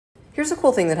Here's a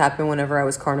cool thing that happened whenever I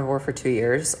was carnivore for 2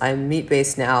 years. I'm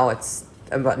meat-based now. It's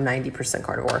about 90%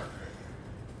 carnivore.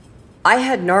 I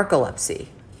had narcolepsy.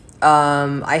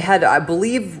 I had, I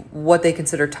believe, what they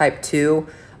consider type 2.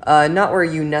 Not where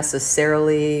you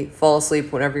necessarily fall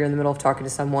asleep whenever you're in the middle of talking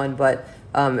to someone, but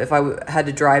if I had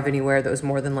to drive anywhere that was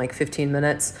more than like 15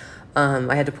 minutes,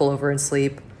 I had to pull over and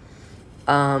sleep.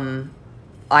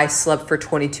 I slept for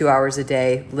 22 hours a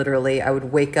day, literally. I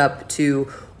would wake up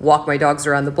to walk my dogs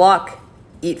around the block,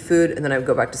 eat food, and then I would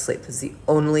go back to sleep. It's the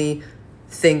only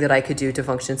thing that I could do to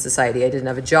function in society. I didn't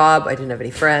have a job. I didn't have any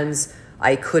friends.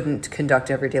 I couldn't conduct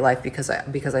everyday life because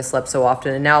I slept so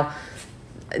often. And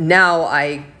now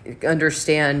I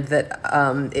understand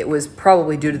that it was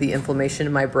probably due to the inflammation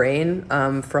in my brain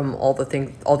from all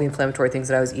the inflammatory things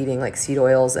that I was eating, like seed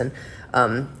oils and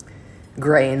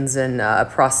grains and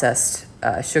processed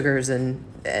sugars and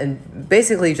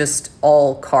basically just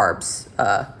all carbs,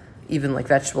 even like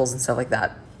vegetables and stuff like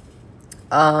that.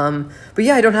 But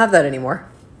yeah, I don't have that anymore.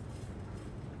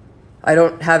 I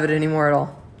don't have it anymore at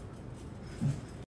all.